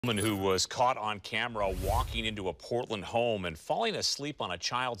Woman who was caught on camera walking into a Portland home and falling asleep on a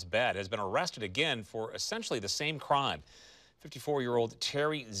child's bed has been arrested again for essentially the same crime. 54-year-old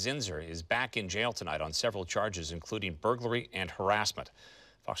Terry Zinzer is back in jail tonight on several charges, including burglary and harassment.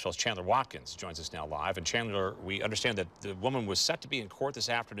 Fox 12's Chandler Watkins joins us now live. And Chandler, we understand that the woman was set to be in court this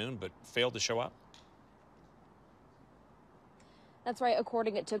afternoon but failed to show up. That's right.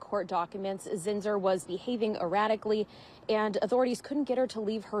 According to court documents, Zinzer was behaving erratically, and authorities couldn't get her to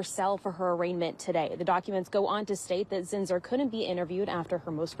leave her cell for her arraignment today. The documents go on to state that Zinzer couldn't be interviewed after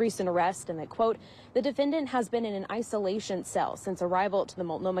her most recent arrest, and that, quote, the defendant has been in an isolation cell since arrival to the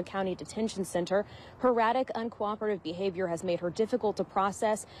Multnomah County Detention Center. Her erratic, uncooperative behavior has made her difficult to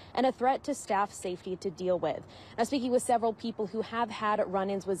process and a threat to staff safety to deal with. Now, speaking with several people who have had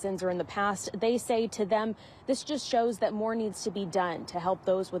run-ins with Zinzer in the past, they say to them, this just shows that more needs to be done to help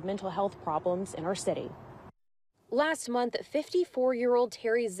those with mental health problems in our city. Last month, 54-year-old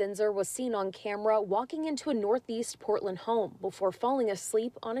Terry Zinzer was seen on camera walking into a northeast Portland home before falling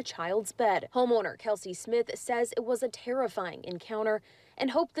asleep on a child's bed. Homeowner Kelsey Smith says it was a terrifying encounter and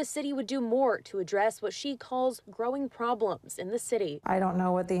hoped the city would do more to address what she calls growing problems in the city. I don't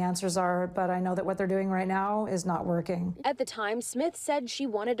know what the answers are, but I know that what they're doing right now is not working. At the time, Smith said she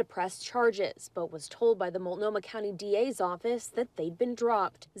wanted to press charges, but was told by the Multnomah County DA's office that they'd been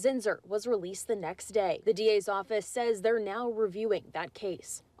dropped. Zinzer was released the next day. The DA's office says they're now reviewing that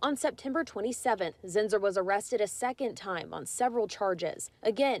case. On September 27th, Zinzer was arrested a second time on several charges.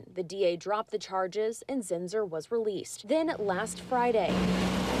 Again, the DA dropped the charges and Zinzer was released. Then last Friday,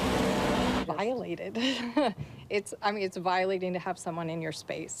 violated. It's violating to have someone in your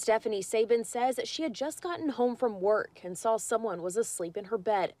space. Stephanie Sabin says she had just gotten home from work and saw someone was asleep in her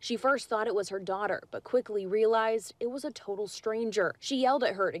bed. She first thought it was her daughter, but quickly realized it was a total stranger. She yelled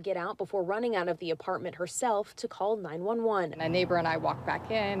at her to get out before running out of the apartment herself to call 911. A neighbor and I walked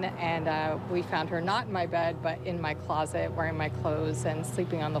back in, and we found her not in my bed, but in my closet, wearing my clothes and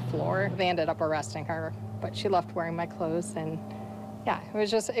sleeping on the floor. They ended up arresting her, but she left wearing my clothes, and yeah,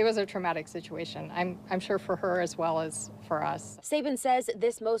 it was a traumatic situation. I'm sure for her as well as for us. Sabin says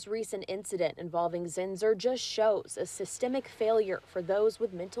this most recent incident involving Zinzer just shows a systemic failure for those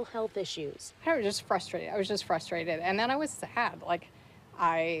with mental health issues. I was just frustrated. And then I was sad. Like,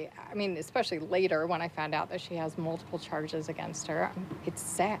 I mean, especially later when I found out that she has multiple charges against her. It's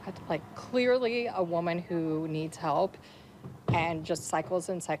sad. Like, clearly a woman who needs help and just cycles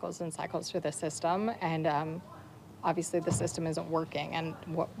and cycles and cycles through the system. And, obviously, the system isn't working, and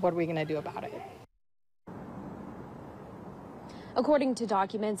what are we going to do about it? According to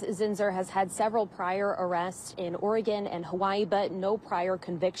documents, Zinzer has had several prior arrests in Oregon and Hawaii, but no prior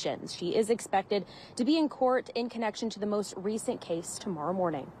convictions. She is expected to be in court in connection to the most recent case tomorrow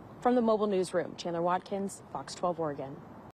morning. From the mobile newsroom, Chandler Watkins, Fox 12 Oregon.